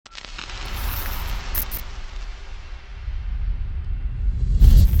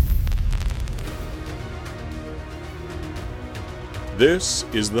This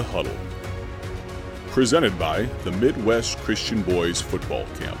is The Huddle, presented by the Midwest Christian Boys Football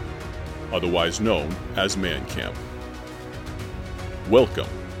Camp, otherwise known as Man Camp. Welcome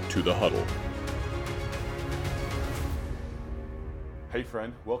to The Huddle. Hey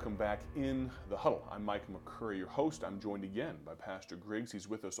friend, welcome back in The Huddle. I'm Mike McCurry, your host. I'm joined again by Pastor Griggs. He's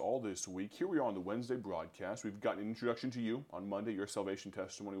with us all this week. Here we are on the Wednesday broadcast. We've got an introduction to you on Monday. Your salvation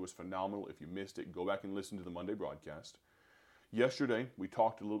testimony was phenomenal. If you missed it, go back and listen to the Monday broadcast. Yesterday, we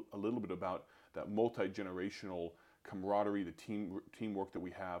talked a little bit about that multi-generational camaraderie, the teamwork that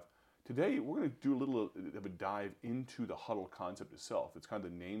we have. Today, we're going to do a little of a dive into the huddle concept itself. It's kind of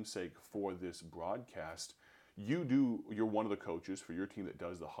the namesake for this broadcast. You're one of the coaches for your team that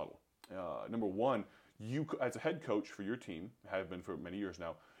does the huddle. Number one, you as a head coach for your team, have been for many years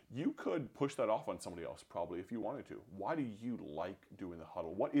now, you could push that off on somebody else probably if you wanted to. Why do you like doing the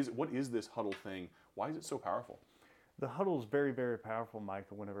huddle? What is this huddle thing? Why is it so powerful? The huddle is very, very powerful,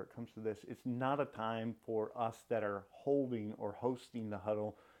 Michael, whenever it comes to this. It's not a time for us that are holding or hosting the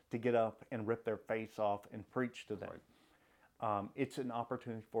huddle to get up and rip their face off and preach to them. Right. It's an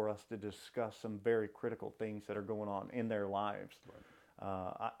opportunity for us to discuss some very critical things that are going on in their lives. Right.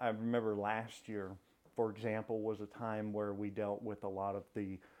 I remember last year, for example, was a time where we dealt with a lot of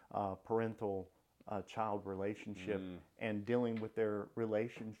the parental-child relationship and dealing with their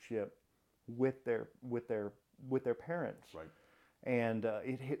relationship with their parents. Right. And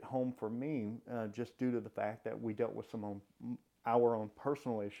it hit home for me just due to the fact that we dealt with our own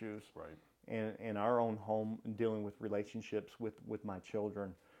personal issues. Right. In our own home, dealing with relationships with my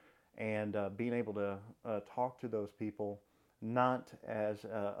children, and being able to talk to those people, not as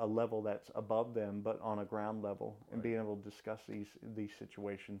a level that's above them, but on a ground level, right. And being able to discuss these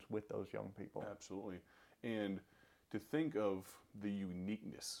situations with those young people. Absolutely. And to think of the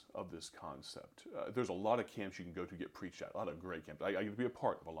uniqueness of this concept, there's a lot of camps you can go to get preached at, a lot of great camps. I get to be a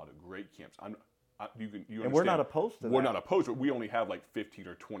part of a lot of great camps. And we're not opposed to that. We're not opposed to it. We only have like 15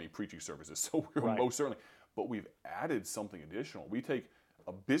 or 20 preaching services, so we're right. Most certainly. But we've added something additional. We take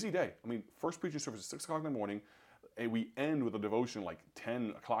a busy day. I mean, first preaching service is 6 o'clock in the morning, and we end with a devotion like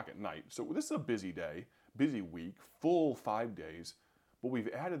 10 o'clock at night. So this is a busy day, busy week, full 5 days. But we've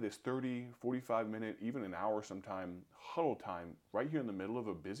added this 30, 45-minute, even an hour sometime, huddle time right here in the middle of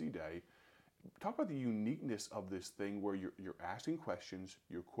a busy day. Talk about the uniqueness of this thing where you're asking questions,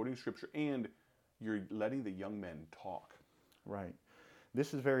 you're quoting scripture, and you're letting the young men talk. Right.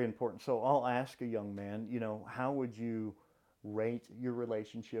 This is very important. So I'll ask a young man, how would you rate your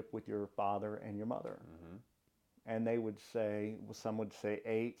relationship with your father and your mother? Mm-hmm. And they would say, some would say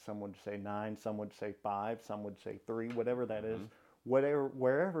 8, some would say 9, some would say 5, some would say 3, whatever that is.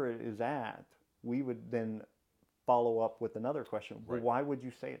 Wherever it is at, we would then follow up with another question. Right. Well, why would you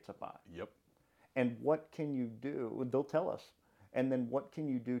say it's a 5? Yep. And what can you do? They'll tell us. And then what can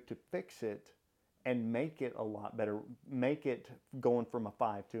you do to fix it and make it a lot better? Make it going from a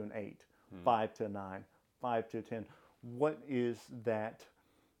 5 to an 8, 5 to a 9, 5 to a 10. What is that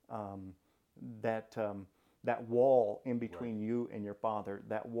wall in between right. you and your father,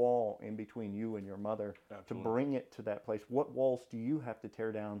 that wall in between you and your mother, Absolutely. To bring it to that place? What walls do you have to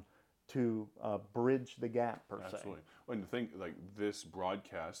tear down to bridge the gap, per se? Absolutely. And to think like this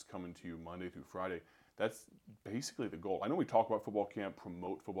broadcast coming to you Monday through Friday, that's basically the goal. I know we talk about football camp,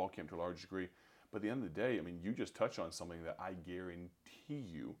 promote football camp to a large degree, but at the end of the day, I mean, you just touched on something that I guarantee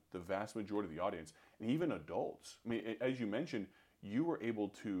you the vast majority of the audience, and even adults, I mean, as you mentioned, you were able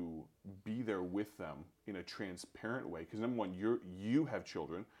to be there with them in a transparent way. Because number one, you have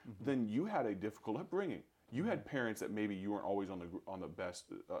children, mm-hmm. Then you had a difficult upbringing. You had parents that maybe you weren't always on the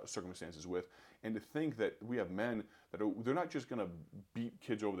best circumstances with. And to think that we have men that they're not just going to beat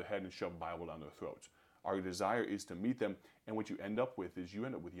kids over the head and shove Bible down their throats. Our desire is to meet them, and what you end up with is you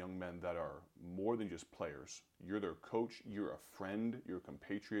end up with young men that are more than just players. You're their coach, you're a friend, you're a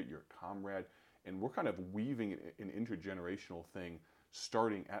compatriot, you're a comrade, and we're kind of weaving an intergenerational thing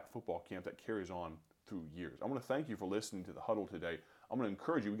starting at football camp that carries on through years. I want to thank you for listening to The Huddle today. I'm going to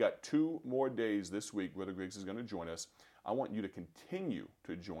encourage you. We got 2 more days this week. Brother Griggs is going to join us. I want you to continue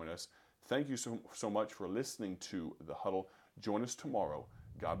to join us. Thank you so much for listening to The Huddle. Join us tomorrow.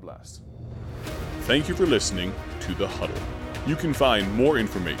 God bless. Thank you for listening to The Huddle. You can find more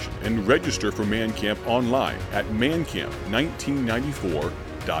information and register for Man Camp online at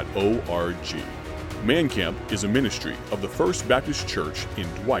mancamp1994.org. Man Camp is a ministry of the First Baptist Church in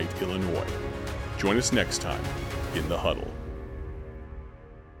Dwight, Illinois. Join us next time in The Huddle.